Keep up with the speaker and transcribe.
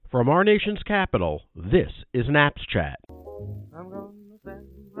From our nation's capital, this is Naps Chat. I'm gonna sit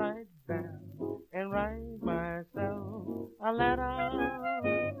right down and write myself a letter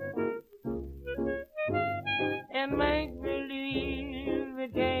and make believe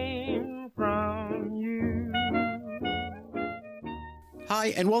it came from you. Hi,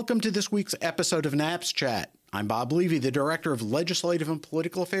 and welcome to this week's episode of Naps Chat. I'm Bob Levy, the Director of Legislative and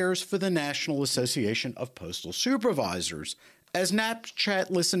Political Affairs for the National Association of Postal Supervisors. As Naps Chat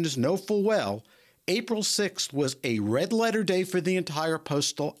listeners know full well, April 6th was a red-letter day for the entire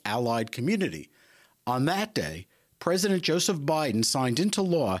postal allied community. On that day, President Joseph Biden signed into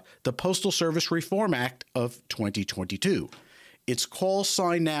law the Postal Service Reform Act of 2022. Its call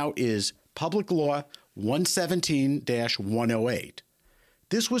sign now is Public Law 117-108.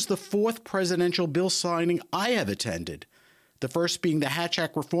 This was the fourth presidential bill signing I have attended, the first being the Hatch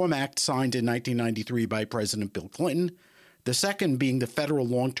Act Reform Act signed in 1993 by President Bill Clinton, the second being the Federal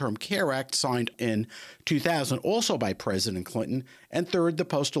Long-Term Care Act signed in 2000, also by President Clinton, and third, the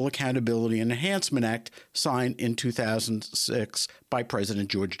Postal Accountability and Enhancement Act signed in 2006 by President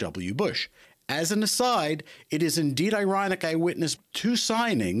George W. Bush. As an aside, it is indeed ironic I witnessed two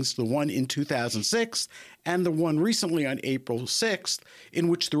signings, the one in 2006 and the one recently on April 6th, in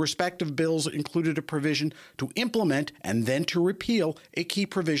which the respective bills included a provision to implement and then to repeal a key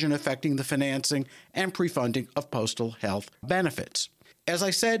provision affecting the financing and pre-funding of postal health benefits. As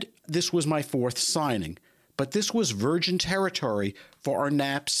I said, this was my fourth signing, but this was virgin territory for our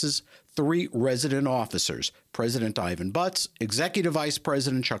NAPS's three resident officers, President Ivan Butz, Executive Vice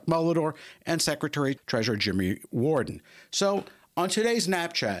President Chuck Mulador, and Secretary Treasurer Jimmy Warden. So on today's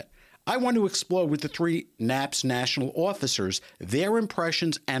Nap Chat, I want to explore with the three NAPS national officers their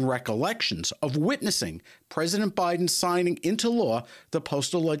impressions and recollections of witnessing President Biden signing into law the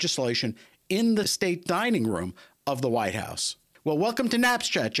postal legislation in the state dining room of the White House. Well, welcome to Naps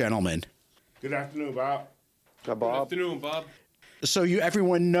Chat, gentlemen. Good afternoon, Bob. Hi, Bob. Good afternoon, Bob. So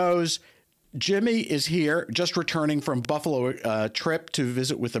everyone knows Jimmy is here, just returning from Buffalo trip to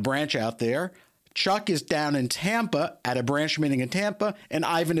visit with the branch out there. Chuck is down in Tampa at a branch meeting in Tampa, and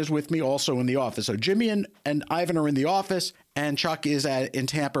Ivan is with me also in the office. So Jimmy and Ivan are in the office, and Chuck is in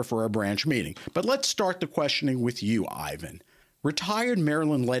Tampa for a branch meeting. But let's start the questioning with you, Ivan. Retired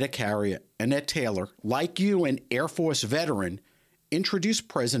Maryland letter carrier Annette Taylor, like you, an Air Force veteran, introduced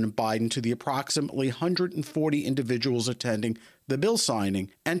President Biden to the approximately 140 individuals attending the bill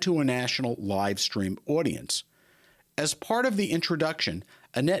signing and to a national live stream audience. As part of the introduction,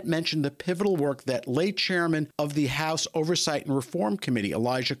 Annette mentioned the pivotal work that late chairman of the House Oversight and Reform Committee,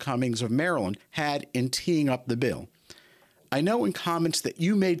 Elijah Cummings of Maryland, had in teeing up the bill. I know in comments that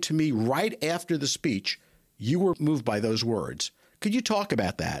you made to me right after the speech, you were moved by those words. Could you talk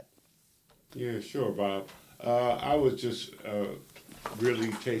about that? Yeah, sure, Bob. I was just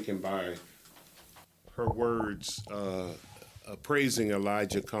really taken by her words praising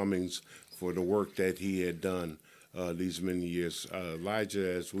Elijah Cummings for the work that he had done these many years.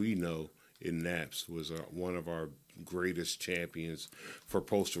 Elijah, as we know in NAPS, was one of our greatest champions for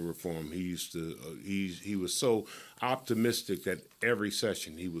postal reform. He used to he was so optimistic that every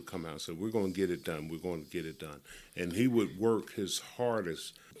session he would come out and say, "We're going to get it done. We're going to get it done," and he would work his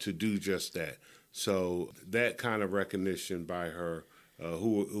hardest to do just that. So that kind of recognition by her,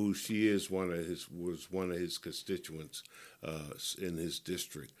 who she is was one of his constituents in his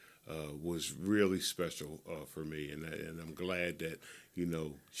district, was really special for me, and I'm glad that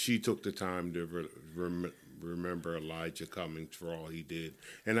she took the time to remember Elijah Cummings for all he did,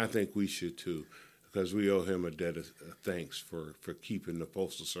 and I think we should too, because we owe him a debt of thanks for keeping the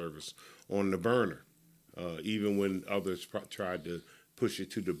Postal Service on the burner, even when others tried to push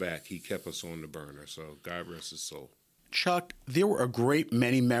it to the back. He kept us on the burner, so God rest his soul. Chuck, there were a great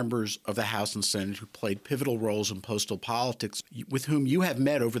many members of the House and Senate who played pivotal roles in postal politics, with whom you have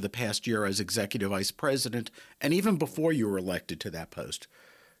met over the past year as Executive Vice President and even before you were elected to that post.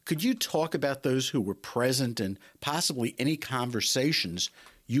 Could you talk about those who were present and possibly any conversations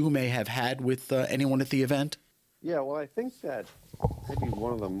you may have had with anyone at the event? Yeah, well, I think that maybe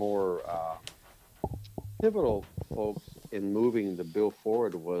one of the more pivotal folks in moving the bill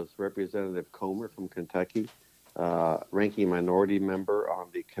forward was Representative Comer from Kentucky, ranking minority member on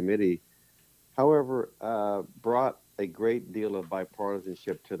the committee. However, brought a great deal of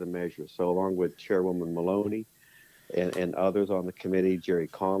bipartisanship to the measure. So along with Chairwoman Maloney and others on the committee, Jerry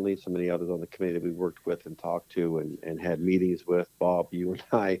Conley, so many others on the committee that we worked with and talked to and had meetings with, Bob, you and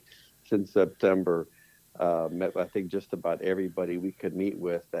I, since September, met, I think, just about everybody we could meet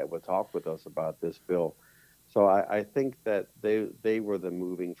with that would talk with us about this bill. So I think that they were the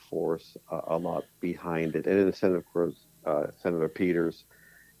moving force a lot behind it. And in the Senate, of course, Senator Peters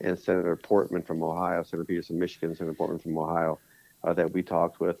and Senator Portman from Ohio, Senator Peters from Michigan, Senator Portman from Ohio, that we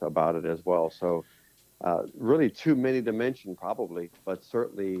talked with about it as well. So really too many to mention probably, but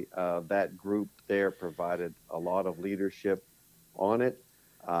certainly that group there provided a lot of leadership on it,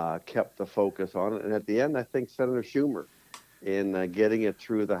 kept the focus on it. And at the end, I think Senator Schumer in getting it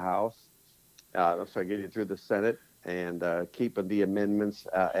through the House, getting it through the Senate, and keeping the amendments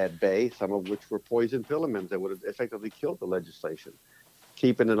at bay, some of which were poison pill amendments that would have effectively killed the legislation.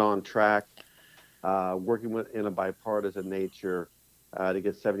 Keeping it on track, working in a bipartisan nature to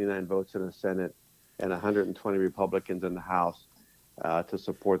get 79 votes in the Senate and 120 Republicans in the House to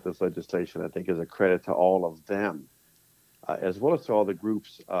support this legislation, I think is a credit to all of them, as well as to all the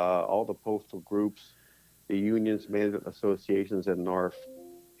groups, all the postal groups, the unions, management associations in NARF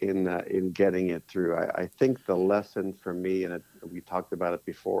in getting it through. I think the lesson for me, and we talked about it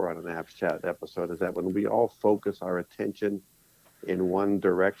before on an Apps Chat episode, is that when we all focus our attention in one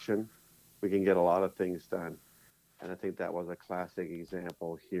direction, we can get a lot of things done. And I think that was a classic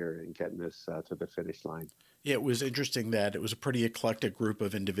example here in getting this to the finish line. Yeah, it was interesting that it was a pretty eclectic group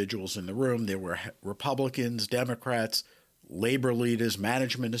of individuals in the room. There were Republicans, Democrats, labor leaders,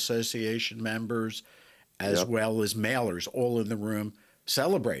 management association members, as well as mailers, all in the room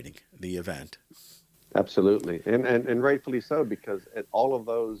celebrating the event. Absolutely. And rightfully so, because all of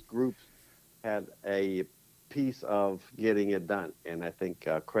those groups had a piece of getting it done. And I think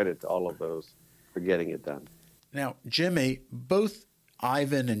credit to all of those for getting it done. Now, Jimmy, both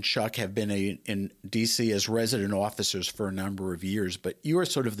Ivan and Chuck have been in D.C. as resident officers for a number of years, but you are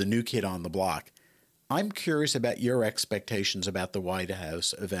sort of the new kid on the block. I'm curious about your expectations about the White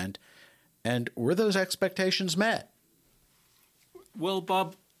House event, and were those expectations met? Well,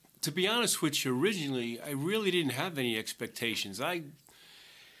 Bob, to be honest with you, originally, I really didn't have any expectations. I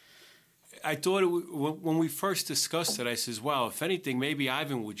thought when we first discussed it, I says, wow, if anything, maybe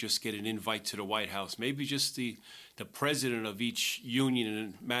Ivan would just get an invite to the White House. Maybe just the president of each union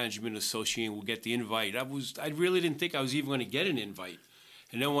and management association will get the invite. I really didn't think I was even going to get an invite.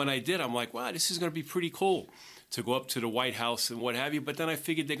 And then when I did, I'm like, wow, this is going to be pretty cool to go up to the White House and what have you. But then I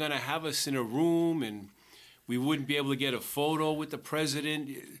figured they're going to have us in a room and we wouldn't be able to get a photo with the president.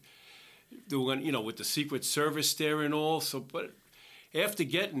 They were going, with the Secret Service there and all. So, but after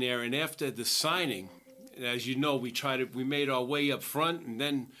getting there and after the signing, as you know, we made our way up front, and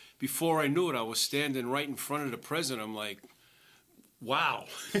then before I knew it, I was standing right in front of the president. I'm like, wow.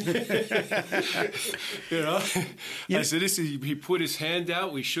 I said, he put his hand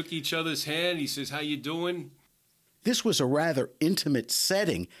out. We shook each other's hand. He says, how you doing? This was a rather intimate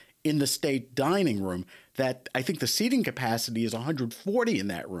setting in the state dining room that I think the seating capacity is 140 in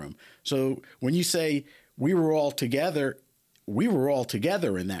that room. So when you say we were all together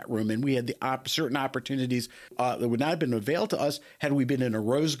in that room, and we had the certain opportunities that would not have been availed to us had we been in a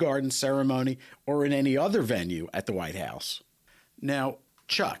Rose Garden ceremony or in any other venue at the White House. Now,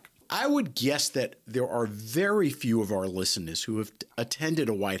 Chuck, I would guess that there are very few of our listeners who have attended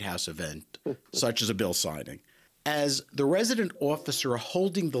a White House event, such as a bill signing. As the resident officer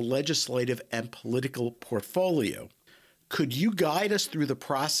holding the legislative and political portfolio, could you guide us through the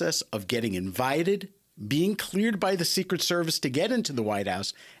process of getting invited, being cleared by the Secret Service to get into the White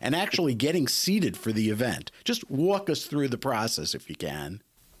House, and actually getting seated for the event? Just walk us through the process if you can.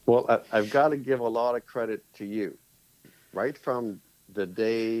 Well, I've got to give a lot of credit to you. Right from the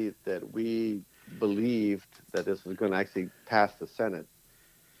day that we believed that this was going to actually pass the Senate,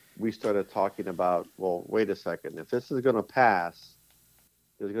 we started talking about, well, wait a second. If this is going to pass,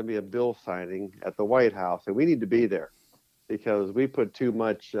 there's going to be a bill signing at the White House, and we need to be there because we put too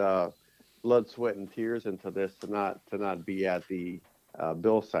much blood, sweat, and tears into this to not be at the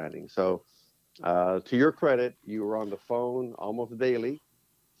bill signing. So to your credit, you were on the phone almost daily,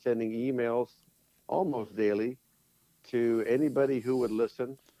 sending emails almost daily to anybody who would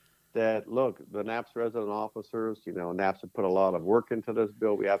listen that, look, the NAPS resident officers, NAPS have put a lot of work into this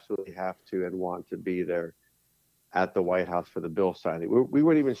bill. We absolutely have to and want to be there at the White House for the bill signing. We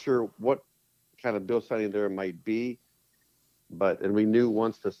weren't even sure what kind of bill signing there might be. And we knew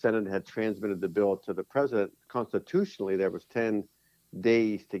once the Senate had transmitted the bill to the president, constitutionally, there was 10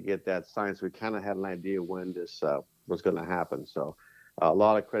 days to get that signed. So we kind of had an idea when this was going to happen. So a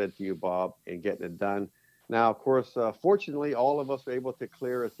lot of credit to you, Bob, in getting it done. Now, of course, fortunately, all of us were able to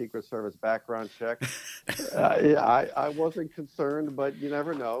clear a Secret Service background check. I wasn't concerned, but you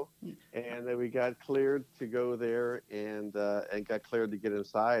never know. And then we got cleared to go there and got cleared to get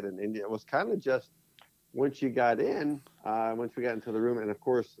inside. And it was kind of just once you got in, once we got into the room, and of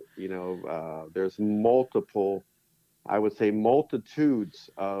course, there's multitudes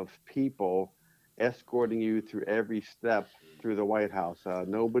of people escorting you through every step through the White House.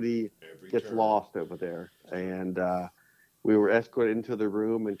 Nobody gets lost over there. And we were escorted into the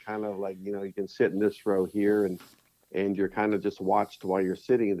room and kind of like, you can sit in this row here and you're kind of just watched while you're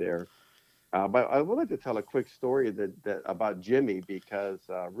sitting there. But I would like to tell a quick story that about Jimmy, because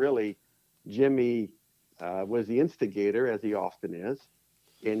really Jimmy was the instigator, as he often is,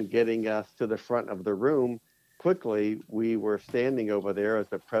 in getting us to the front of the room. Quickly, we were standing over there as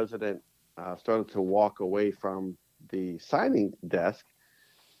the president started to walk away from the signing desk.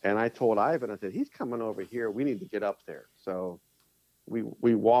 And I told Ivan, I said, he's coming over here. We need to get up there. So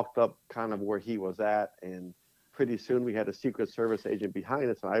we walked up kind of where he was at, and pretty soon we had a Secret Service agent behind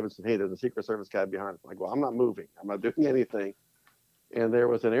us. And Ivan said, hey, there's a Secret Service guy behind us. I'm like, well, I'm not moving. I'm not doing anything. And there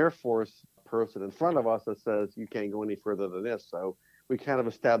was an Air Force person in front of us that says, you can't go any further than this. So we kind of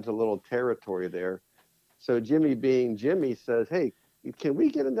established a little territory there. So Jimmy, being Jimmy, says, hey, can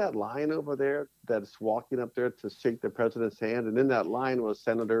we get in that line over there that's walking up there to shake the president's hand? And in that line was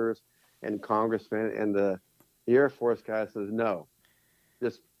senators and congressmen. And the Air Force guy says, no,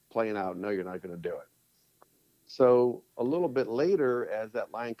 just plain out, no, you're not going to do it. So a little bit later, as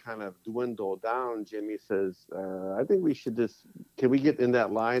that line kind of dwindled down, Jimmy says, I think we should can we get in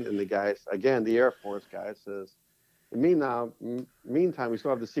that line? And the guy, again, the Air Force guy says, meantime, we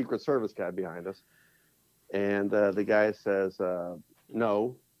still have the Secret Service guy behind us. And the guy says,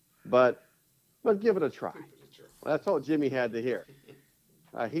 no, but give it a try. That's all Jimmy had to hear.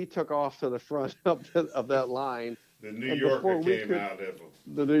 He took off to the front of that line. The New Yorker came out of him.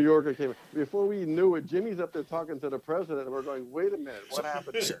 The New Yorker came. Before we knew it, Jimmy's up there talking to the president, and we're going, "Wait a minute, what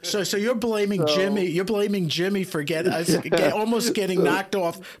happened here?" So you're blaming Jimmy. You're blaming Jimmy for almost getting knocked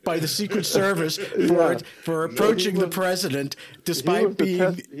off by the Secret Service for approaching the president, despite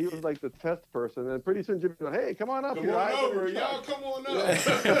being. He was like the test person, and pretty soon Jimmy goes, "Hey, come on up come here, on over, y'all, come on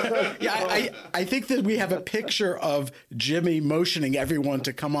up." Yeah, I think that we have a picture of Jimmy motioning everyone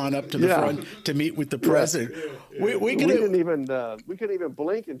to come on up to the front to meet with the president. We couldn't even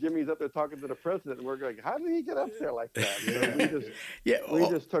blink, and Jimmy's up there talking to the president, and we're going, how did he get up there like that? We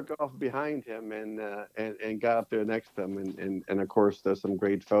just took off behind him and got up there next to him, and of course there's some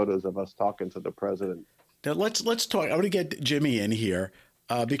great photos of us talking to the president. Now let's talk. I want to get Jimmy in here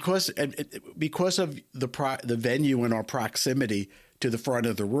because of the venue and our proximity to the front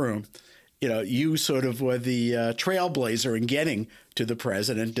of the room. You sort of were the trailblazer in getting to the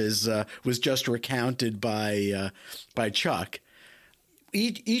president, as was just recounted by Chuck.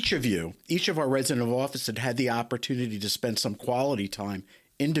 Each of our resident officers had the opportunity to spend some quality time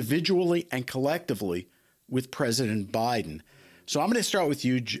individually and collectively with President Biden. So I'm going to start with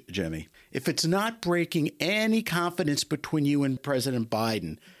you, Jimmy. If it's not breaking any confidence between you and President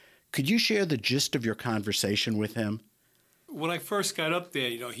Biden, could you share the gist of your conversation with him? When I first got up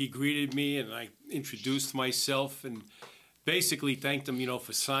there, he greeted me and I introduced myself and basically thanked him,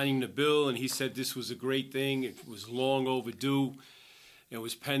 for signing the bill. And he said this was a great thing. It was long overdue. It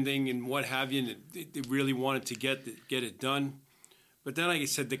was pending and what have you. And they really wanted to get it done. But then, like I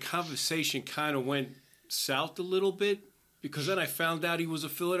said, the conversation kind of went south a little bit. Because then I found out he was a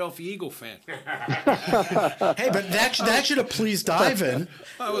Philadelphia Eagle fan. Hey, but that should have pleased Ivan.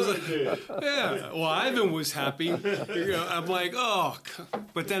 I was like, yeah. Well, Ivan was happy. I'm like, oh.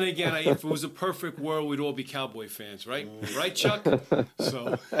 But then again, if it was a perfect world, we'd all be Cowboy fans, right? Right, Chuck?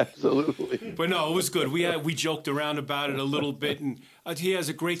 So absolutely. But no, it was good. We joked around about it a little bit, and he has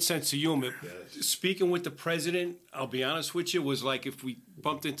a great sense of humor. Yes. Speaking with the president, I'll be honest with you, was like if we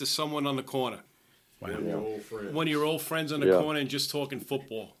bumped into someone on the corner. Wow. One of your old friends on the corner and just talking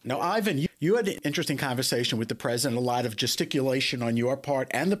football. Now, Ivan, you had an interesting conversation with the president, a lot of gesticulation on your part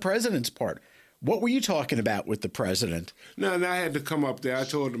and the president's part. What were you talking about with the president? No, and I had to come up there. I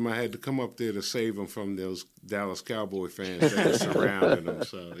told him I had to come up there to save him from those Dallas Cowboy fans that surrounded him.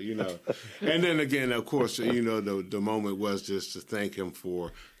 So, And then again, of course, the moment was just to thank him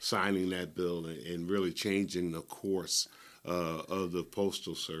for signing that bill and really changing the course of the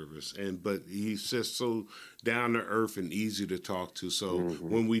Postal Service. But he's just so down to earth and easy to talk to. So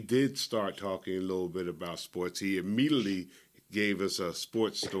when we did start talking a little bit about sports, he immediately gave us a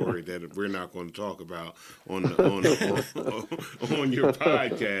sports story that we're not going to talk about on your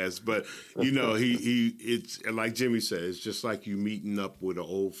podcast. But it's like Jimmy said, it's just like you meeting up with an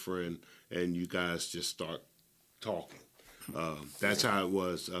old friend and you guys just start talking. That's how it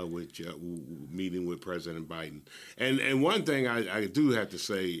was with meeting with President Biden. And one thing I do have to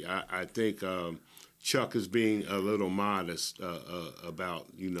say, I think Chuck is being a little modest about,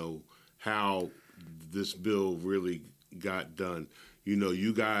 how this bill really got done.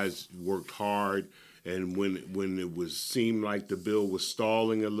 You guys worked hard, and when it seemed like the bill was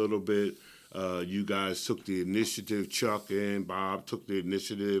stalling a little bit, You guys took the initiative, Chuck and Bob took the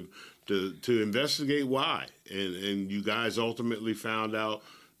initiative to investigate why, and you guys ultimately found out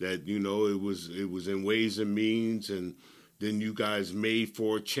that it was in Ways and Means, and then you guys made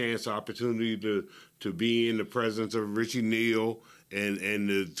for a chance opportunity to be in the presence of Richie Neal and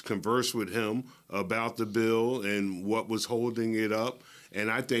to converse with him about the bill and what was holding it up. And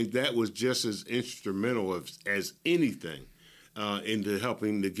I think that was just as instrumental as anything into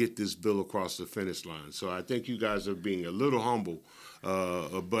helping to get this bill across the finish line. So I think you guys are being a little humble,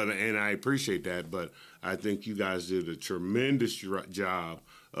 and I appreciate that. But I think you guys did a tremendous job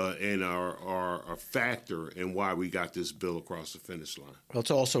and are a factor in why we got this bill across the finish line. Well,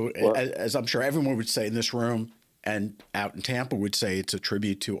 it's also, as I'm sure everyone would say in this room and out in Tampa would say, it's a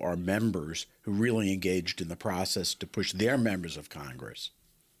tribute to our members who really engaged in the process to push their members of Congress.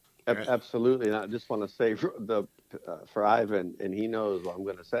 Absolutely. And I just want to say for Ivan, and he knows what I'm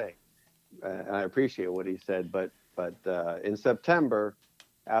going to say, and I appreciate what he said, but in September,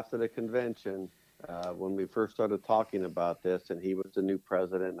 after the convention, when we first started talking about this, and he was the new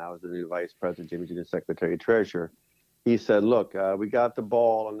president, and I was the new vice president, Jimmy Jr. Secretary Treasurer, he said, look, we got the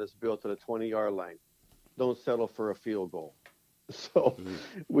ball on this bill to the 20-yard line. Don't settle for a field goal. So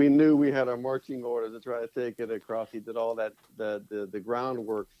we knew we had our marching orders to try to take it across. He did all that, the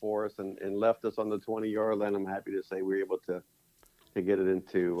groundwork for us and left us on the 20-yard line. I'm happy to say we were able to get it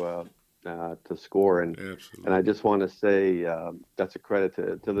into to score. And I just want to say that's a credit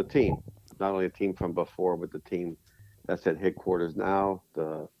to the team, not only the team from before, but the team that's at headquarters now,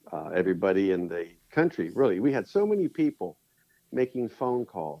 everybody in the country. Really, we had so many people making phone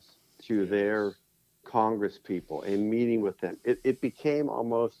calls to their Congress people and meeting with them. It became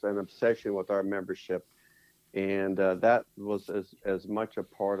almost an obsession with our membership, and that was as much a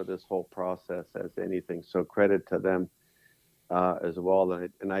part of this whole process as anything. So credit to them as well.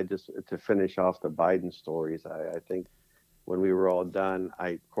 And I just, to finish off the Biden stories, I think when we were all done,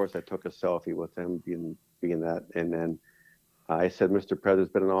 I took a selfie with him being that, and then I said, Mr. President,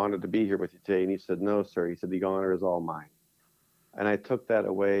 it's been an honor to be here with you today. And he said, no, sir. He said, the honor is all mine. And I took that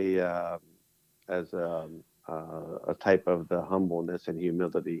away as a type of the humbleness and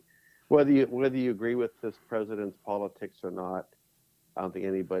humility. Whether you agree with this president's politics or not, I don't think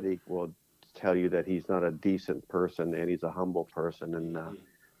anybody will tell you that he's not a decent person and he's a humble person. And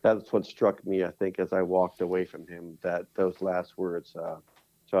that's what struck me, I think, as I walked away from him, that those last words.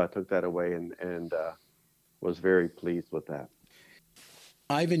 So I took that away and was very pleased with that.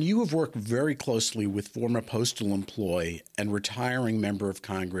 Ivan, you have worked very closely with former postal employee and retiring member of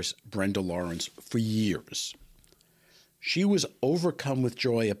Congress, Brenda Lawrence, for years. She was overcome with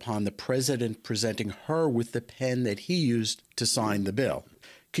joy upon the president presenting her with the pen that he used to sign the bill.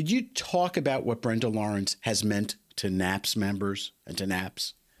 Could you talk about what Brenda Lawrence has meant to NAPS members and to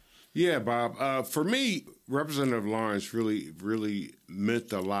NAPS? Yeah, Bob. For me, Representative Lawrence really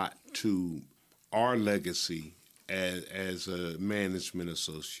meant a lot to our legacy as a management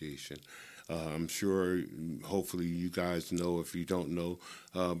association. I'm sure, hopefully you guys know, if you don't know,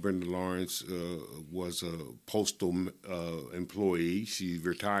 Brenda Lawrence was a postal employee. She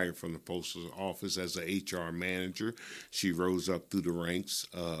retired from the postal office as an HR manager. She rose up through the ranks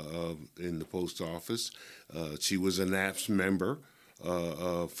in the post office. She was a NAPS member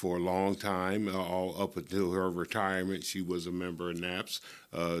for a long time, all up until her retirement. She was a member of NAPS,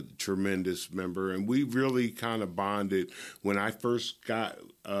 tremendous member, and we really kind of bonded. When I first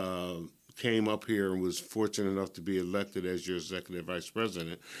came up here and was fortunate enough to be elected as your executive vice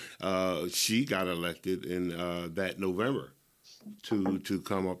president, she got elected in that November to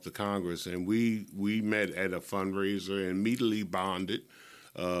come up to Congress, and we met at a fundraiser and immediately bonded.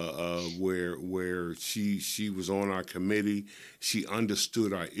 Where she was on our committee. She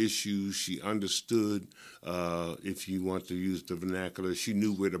understood our issues. She understood, if you want to use the vernacular, she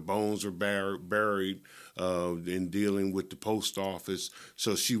knew where the bones are buried in dealing with the post office.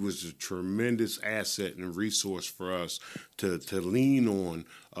 So she was a tremendous asset and resource for us to lean on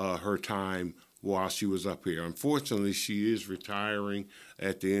her time while she was up here. Unfortunately, she is retiring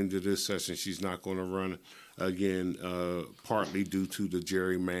at the end of this session. She's not going to run again, partly due to the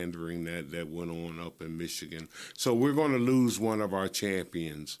gerrymandering that went on up in Michigan. So we're going to lose one of our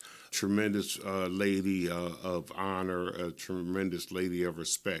champions, tremendous lady of honor, a tremendous lady of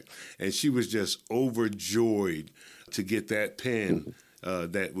respect. And she was just overjoyed to get that pen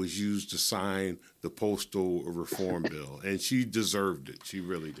that was used to sign the postal reform bill. And she deserved it. She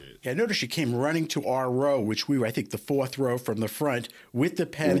really did. Yeah, I noticed she came running to our row, which we were, I think, the fourth row from the front, with the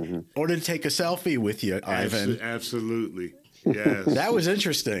pen, in order to take a selfie with you, Ivan. Absolutely. Yes. That was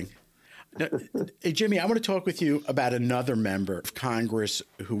interesting. Now, hey, Jimmy, I want to talk with you about another member of Congress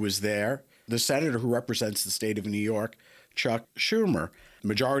who was there, the senator who represents the state of New York, Chuck Schumer,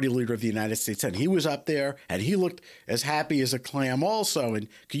 Majority Leader of the United States Senate. He was up there, and he looked as happy as a clam also. And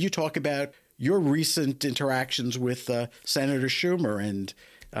could you talk about your recent interactions with Senator Schumer and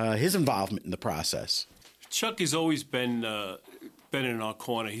his involvement in the process? Chuck has always been in our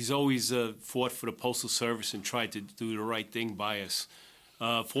corner. He's always fought for the Postal Service and tried to do the right thing by us.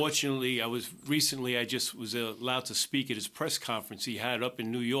 Fortunately, I just was allowed to speak at his press conference he had up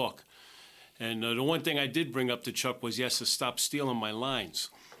in New York. And the one thing I did bring up to Chuck was, yes, to stop stealing my lines.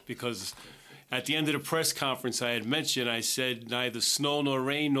 Because at the end of the press conference I had mentioned, I said, neither snow nor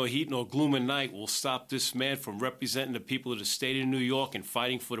rain nor heat nor gloom at night will stop this man from representing the people of the state of New York and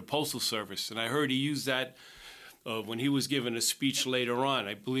fighting for the Postal Service. And I heard he used that when he was giving a speech later on.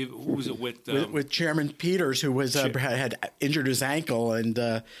 I believe, who was it with? With Chairman Peters, who was had injured his ankle,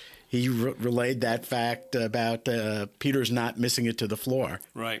 and he relayed that fact about Peters not missing it to the floor,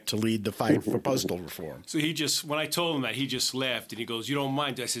 right, to lead the fight for postal reform. So when I told him that, he just laughed and he goes, "You don't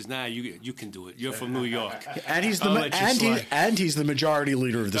mind?" I says, "Nah, you can do it. You're from New York." And he's the majority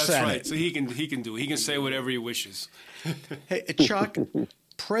leader of the That's Senate. Right. So he can do it. He can say whatever he wishes. Hey, Chuck,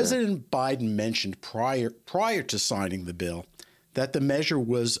 President Biden mentioned prior to signing the bill that the measure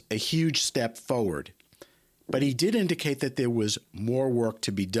was a huge step forward. But he did indicate that there was more work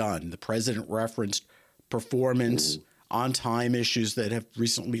to be done. The president referenced performance, on-time issues that have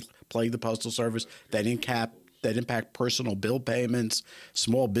recently plagued the Postal Service that impact personal bill payments,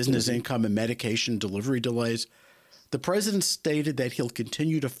 small business income, and medication delivery delays. The president stated that he'll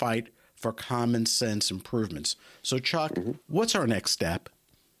continue to fight for common sense improvements. So, Chuck, what's our next step?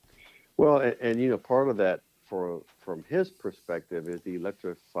 Well, and part of that from his perspective is the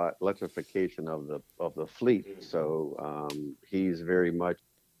electrification of the fleet. So he's very much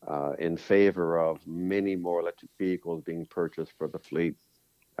in favor of many more electric vehicles being purchased for the fleet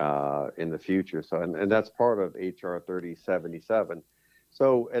in the future. So and that's part of HR 3077.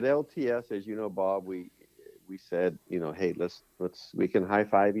 So at LTS, as you know, Bob, we said, hey, we can high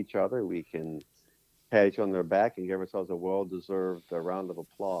five each other, we can pat each other on their back and give ourselves a well-deserved round of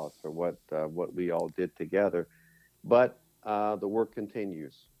applause for what we all did together. But the work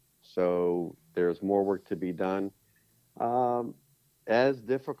continues. So there's more work to be done. As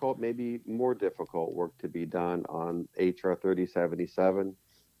difficult, maybe more difficult work to be done on HR 3077.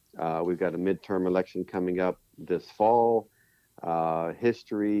 We've got a midterm election coming up this fall.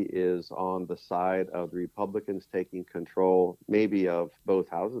 History is on the side of the Republicans taking control, maybe of both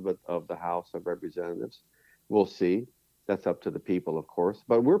houses, but of the House of Representatives. We'll see. That's up to the people, of course.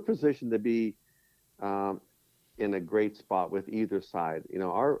 But we're positioned to be in a great spot with either side.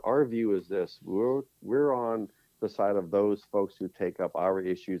 Our view is this: we're on the side of those folks who take up our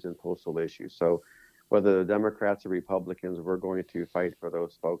issues and postal issues. So whether the Democrats or Republicans, we're going to fight for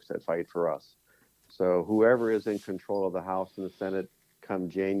those folks that fight for us. So whoever is in control of the House and the Senate come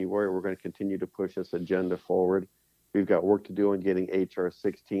January, we're going to continue to push this agenda forward. We've got work to do in getting HR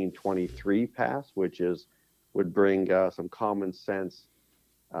 1623 passed, which would bring some common sense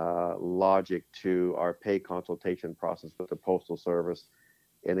logic to our pay consultation process with the Postal Service,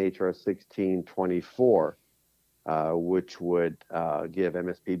 and HR 1624, which would give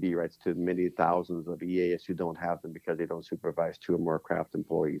MSPB rights to many thousands of EAS who don't have them because they don't supervise 2 or more craft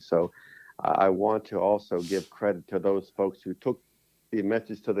employees. So I want to also give credit to those folks who took the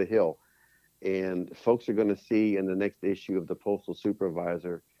message to the Hill. And folks are going to see in the next issue of the Postal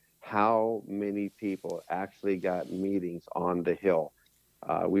Supervisor how many people actually got meetings on the Hill.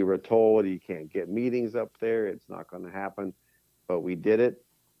 We were told you can't get meetings up there. It's not going to happen. But we did it.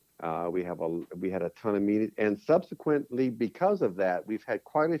 We had a ton of meetings. And subsequently, because of that, we've had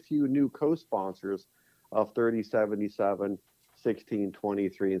quite a few new co-sponsors of 3077,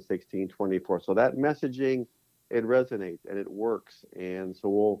 1623, and 1624. So that messaging, it resonates and it works. And so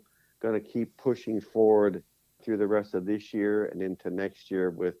we're going to keep pushing forward through the rest of this year and into next year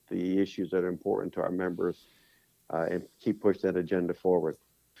with the issues that are important to our members, and keep pushing that agenda forward.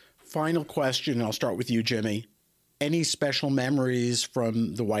 Final question, I'll start with you, Jimmy. Any special memories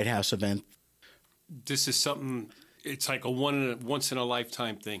from the White House event? This is something, it's like a once in a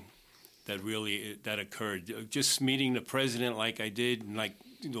lifetime thing that occurred. Just meeting the president like I did, and like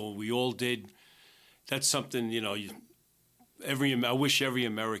we all did, that's something I wish every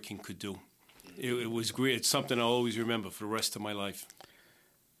American could do. It was great. It's something I'll always remember for the rest of my life.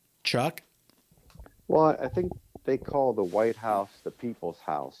 Chuck? Well, I think they call the White House the people's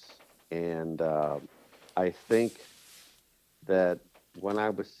house. And I think that when I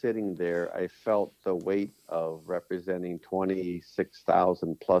was sitting there, I felt the weight of representing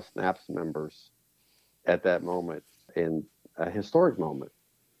 26,000 plus NAPS members at that moment, in a historic moment.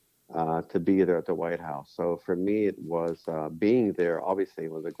 to be there at the White House. So for me, it was being there. Obviously,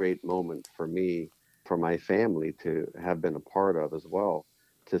 it was a great moment for me, for my family to have been a part of as well,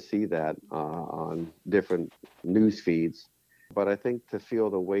 to see that on different news feeds. But I think to feel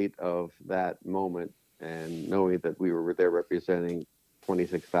the weight of that moment and knowing that we were there representing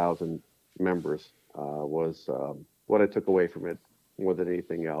 26,000 members was what I took away from it more than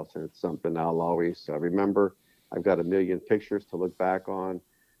anything else. And it's something I'll always remember. I've got a million pictures to look back on.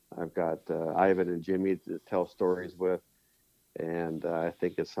 I've got Ivan and Jimmy to tell stories with. And I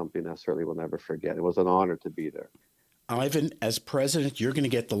think it's something I certainly will never forget. It was an honor to be there. Ivan, as president, you're going to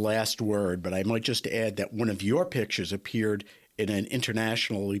get the last word, but I might just add that one of your pictures appeared in an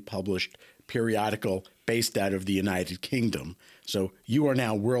internationally published periodical based out of the United Kingdom. So you are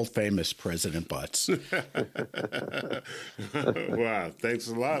now world famous, President Butts. Wow, thanks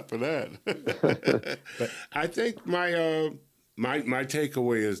a lot for that. I think my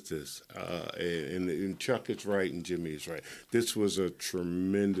takeaway is this, and Chuck is right and Jimmy is right. This was a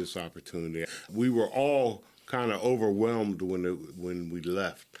tremendous opportunity. We were all kind of overwhelmed when we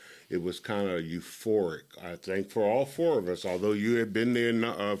left. It was kind of euphoric, I think, for all four of us, although you had been there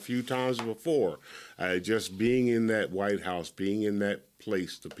a few times before. Just being in that White House, being in that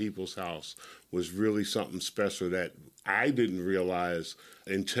place, the People's House, was really something special that I didn't realize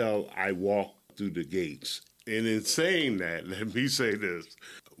until I walked through the gates. And in saying that, let me say this.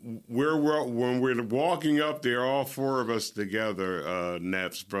 When we're walking up there, all four of us together,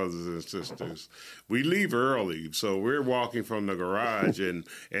 Knapp's brothers and sisters, we leave early. So we're walking from the garage, and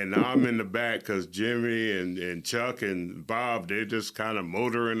I'm in the back because Jimmy and Chuck and Bob, they're just kind of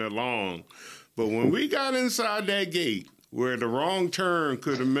motoring along. But when we got inside that gate, where the wrong turn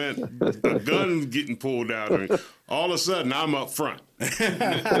could have meant a gun getting pulled out, and all of a sudden I'm up front.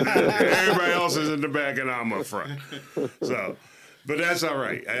 Everybody else is in the back, and I'm up front. So, but that's all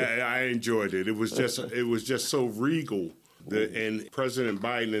right. I enjoyed it. It was just so regal. And President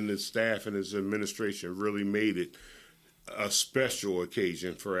Biden and his staff and his administration really made it a special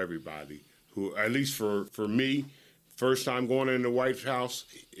occasion for everybody. Who, at least for me, first time going in the White House,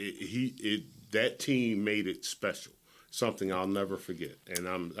 that team made it special. Something I'll never forget, and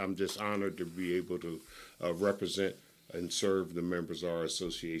I'm just honored to be able to represent and serve the members of our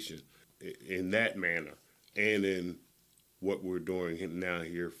association in that manner, and in what we're doing now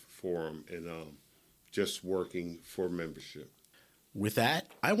here for them, and just working for membership. With that,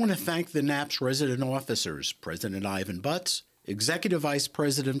 I want to thank the NAPS resident officers, President Ivan Butts, Executive Vice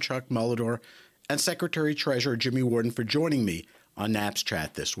President Chuck Mullidor, and Secretary Treasurer Jimmy Warden for joining me on NAPS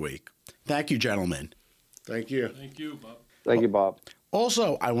Chat this week. Thank you, gentlemen. Thank you. Thank you, Bob. Thank you, Bob.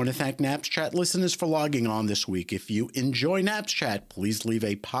 Also, I want to thank NAPS Chat listeners for logging on this week. If you enjoy NAPS Chat, please leave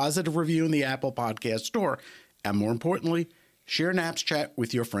a positive review in the Apple Podcast Store. And more importantly, share NAPS Chat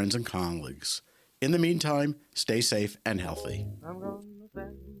with your friends and colleagues. In the meantime, stay safe and healthy. I'm gonna sit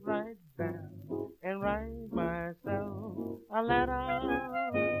right down and write myself a letter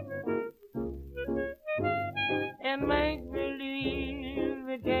and make